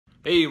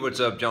Hey, what's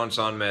up? John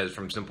Sonmez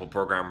from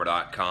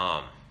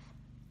simpleprogrammer.com.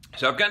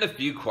 So I've got a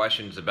few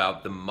questions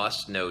about the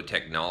must-know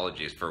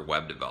technologies for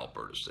web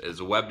developers. As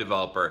a web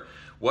developer,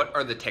 what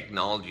are the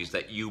technologies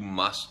that you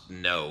must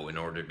know in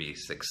order to be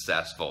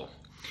successful?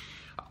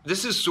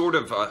 This is sort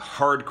of a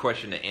hard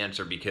question to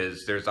answer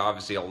because there's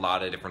obviously a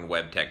lot of different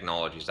web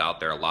technologies out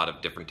there, a lot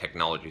of different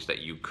technologies that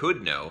you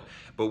could know,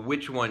 but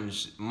which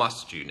ones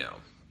must you know?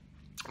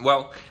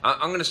 Well,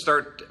 I'm going to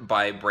start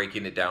by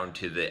breaking it down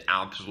to the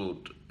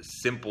absolute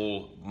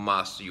simple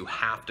must. You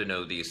have to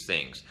know these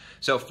things.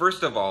 So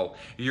first of all,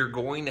 you're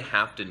going to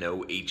have to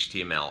know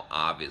HTML,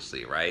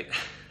 obviously, right?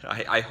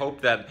 I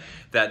hope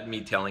that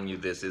me telling you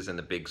this isn't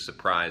a big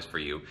surprise for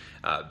you,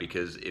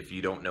 because if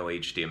you don't know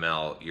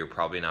HTML, you're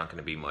probably not going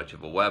to be much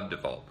of a web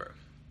developer.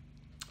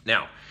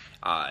 Now,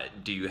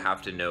 do you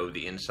have to know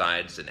the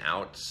insides and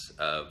outs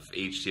of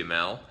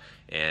HTML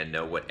and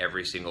know what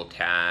every single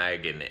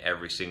tag and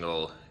every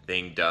single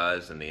thing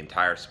does and the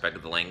entire spec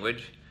of the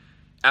language?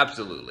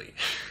 Absolutely.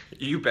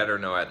 You better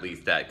know at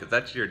least that, because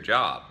that's your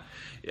job.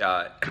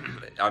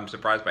 I'm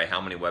surprised by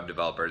how many web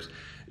developers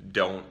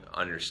don't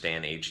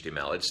understand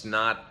HTML. It's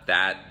not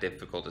that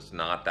difficult. It's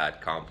not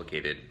that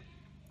complicated.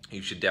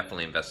 You should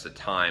definitely invest the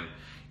time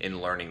in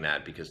learning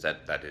that, because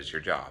that is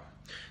your job.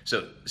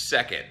 So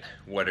second,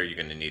 what are you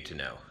going to need to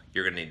know?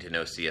 You're going to need to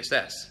know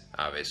CSS,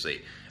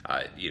 obviously.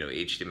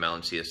 HTML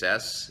and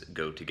CSS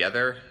go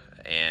together,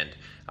 and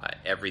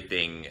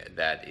everything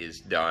that is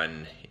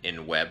done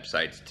in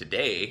websites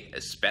today,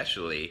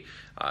 especially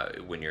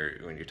when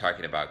you're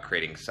talking about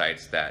creating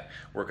sites that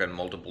work on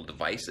multiple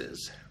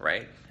devices,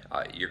 right?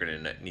 You're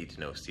going to need to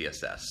know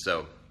CSS.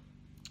 So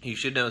you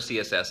should know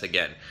CSS.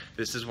 Again,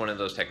 this is one of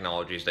those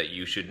technologies that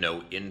you should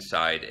know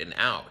inside and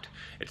out.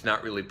 It's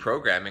not really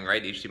programming,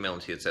 right? HTML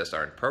and CSS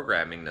aren't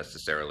programming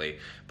necessarily,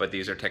 but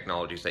these are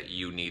technologies that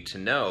you need to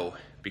know,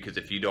 because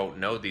if you don't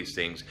know these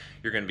things,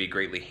 you're going to be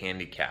greatly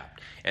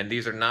handicapped. And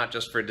these are not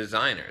just for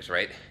designers,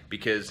 right?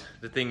 Because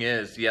the thing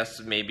is, yes,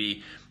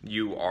 maybe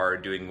you are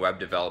doing web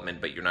development,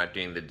 but you're not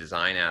doing the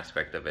design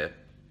aspect of it.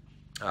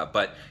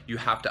 But you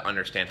have to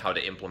understand how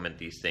to implement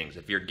these things.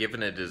 If you're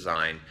given a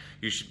design,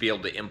 you should be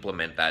able to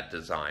implement that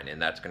design,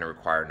 and that's going to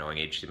require knowing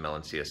HTML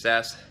and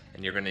CSS,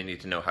 and you're going to need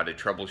to know how to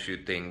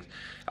troubleshoot things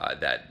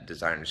that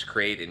designers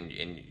create, and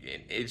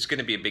it's going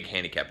to be a big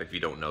handicap if you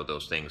don't know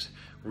those things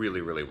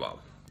really, really well.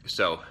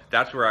 So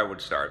that's where I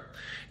would start.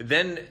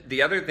 Then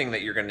the other thing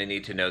that you're going to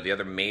need to know, the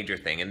other major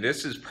thing, and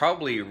this is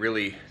probably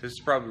really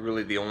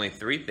the only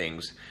three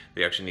things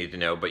you actually need to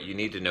know, but you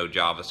need to know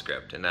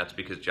JavaScript, and that's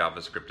because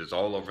JavaScript is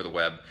all over the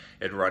web.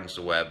 It runs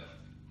the web.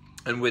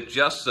 And with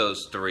just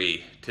those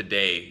three,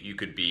 today you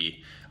could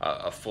be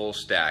a full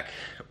stack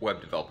web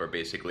developer,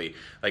 basically.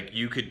 Like,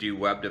 you could do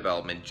web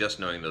development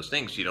just knowing those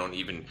things. You don't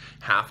even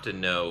have to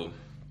know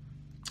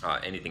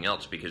anything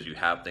else, because you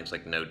have things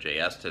like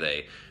Node.js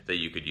today that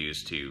you could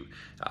use to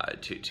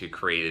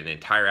create an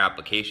entire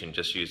application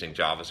just using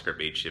JavaScript,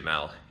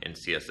 HTML, and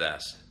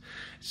CSS.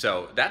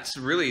 So that's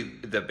really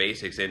the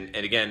basics. And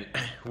again,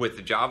 with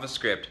the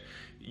JavaScript,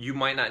 you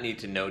might not need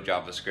to know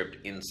JavaScript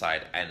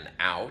inside and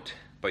out,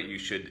 but you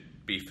should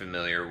be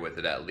familiar with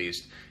it at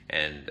least,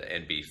 and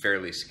be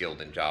fairly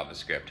skilled in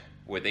JavaScript.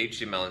 With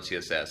HTML and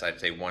CSS,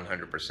 I'd say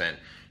 100%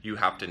 you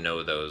have to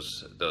know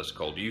those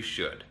cold. You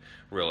should,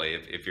 really,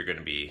 if you're going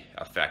to be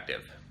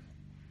effective.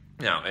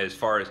 Now, as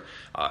far as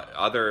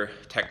other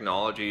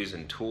technologies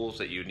and tools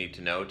that you need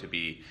to know to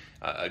be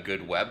a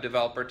good web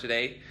developer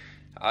today,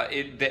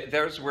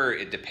 there's where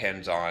it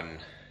depends on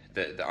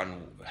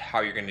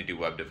how you're going to do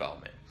web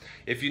development.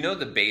 If you know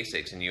the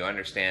basics and you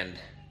understand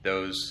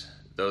those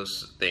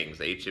things,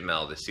 the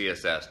HTML, the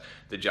CSS,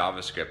 the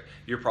JavaScript,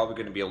 you're probably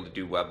going to be able to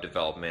do web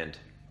development.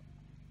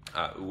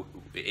 And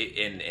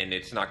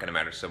it's not going to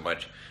matter so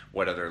much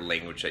what other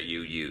language that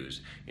you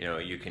use.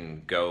 You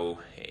can go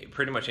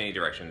pretty much any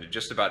direction.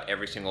 Just about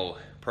every single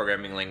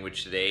programming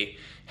language today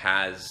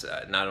has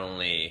not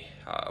only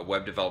a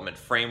web development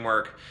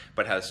framework,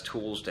 but has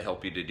tools to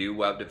help you to do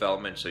web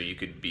development. So you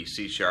could be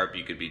C#,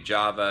 you could be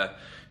Java,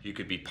 you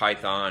could be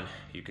Python,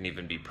 you can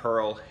even be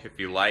Perl if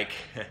you like,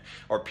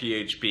 or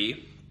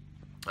PHP.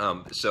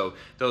 So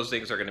those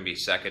things are going to be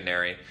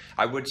secondary.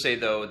 I would say,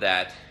 though,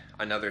 that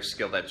another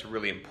skill that's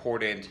really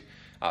important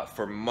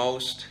for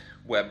most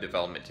web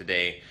development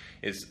today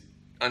is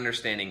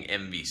understanding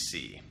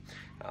MVC.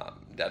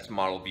 That's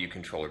Model View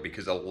Controller,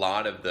 because a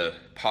lot of the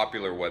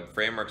popular web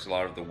frameworks, a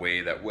lot of the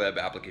way that web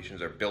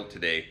applications are built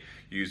today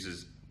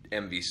uses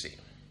MVC.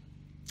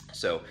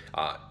 So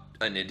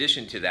in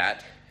addition to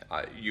that,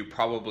 you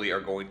probably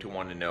are going to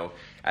want to know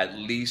at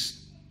least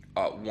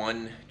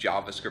one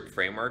JavaScript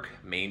framework,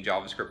 main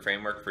JavaScript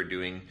framework for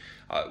doing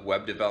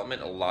web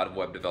development. A lot of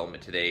web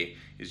development today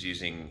is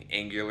using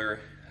Angular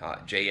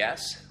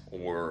JS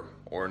or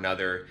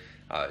another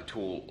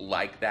tool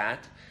like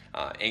that.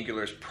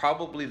 Angular is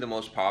probably the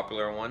most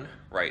popular one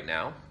right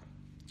now,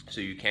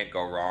 so you can't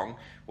go wrong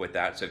with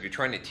that. So if you're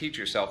trying to teach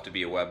yourself to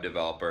be a web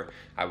developer,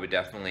 I would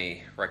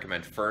definitely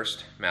recommend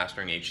first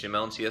mastering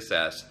HTML and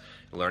CSS,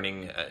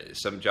 learning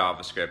some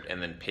JavaScript,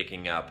 and then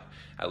picking up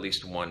at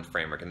least one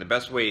framework. And the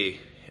best way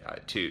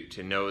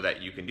to know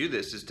that you can do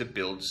this is to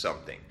build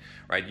something,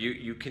 right?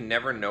 You can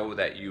never know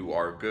that you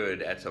are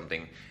good at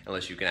something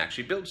unless you can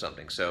actually build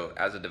something. So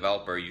as a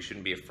developer, you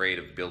shouldn't be afraid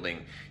of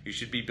building. You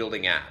should be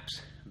building apps,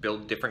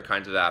 build different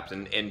kinds of apps.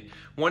 And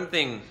one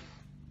thing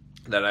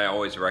that I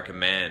always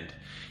recommend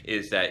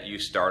is that you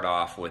start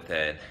off with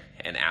an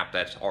app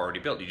that's already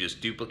built. You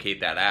just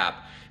duplicate that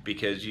app,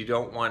 because you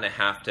don't want to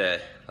have to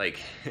like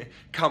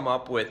come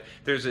up with,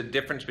 there's a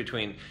difference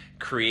between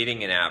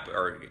creating an app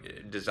or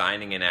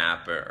designing an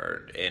app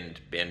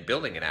and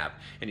building an app,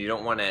 and you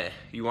want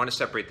to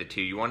separate the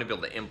two. You want to be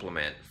able to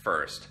implement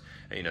first.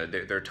 You know,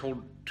 they're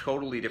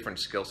totally different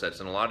skill sets,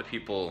 and a lot of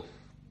people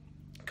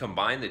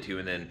combine the two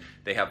and then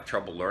they have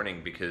trouble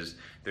learning because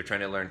they're trying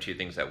to learn two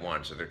things at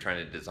once, or they're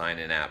trying to design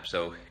an app.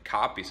 So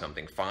copy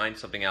something, find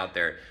something out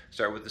there,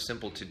 start with a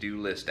simple to-do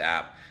list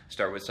app,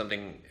 start with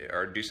something,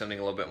 or do something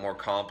a little bit more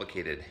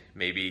complicated.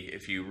 Maybe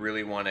if you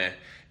really want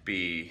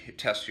to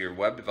test your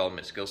web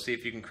development skills, see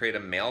if you can create a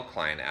mail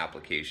client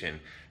application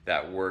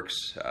that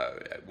works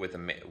with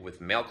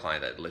mail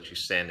client that lets you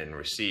send and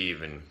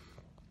receive and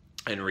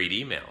read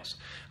emails.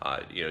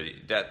 You know,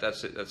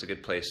 that's a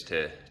good place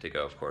to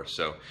go, of course.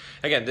 So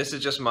again, this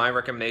is just my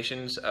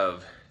recommendations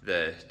of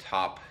the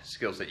top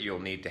skills that you'll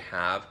need to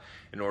have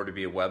in order to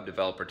be a web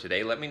developer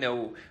today. Let me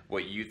know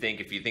what you think.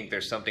 If you think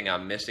there's something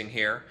I'm missing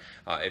here,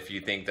 if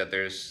you think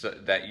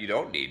that you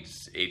don't need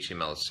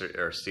HTML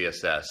or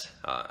CSS,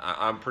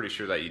 I'm pretty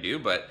sure that you do,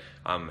 but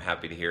I'm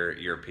happy to hear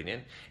your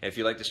opinion. And if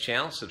you like this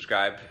channel,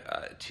 subscribe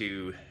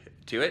to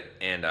it,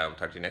 and I'll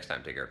talk to you next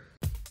time. Take care.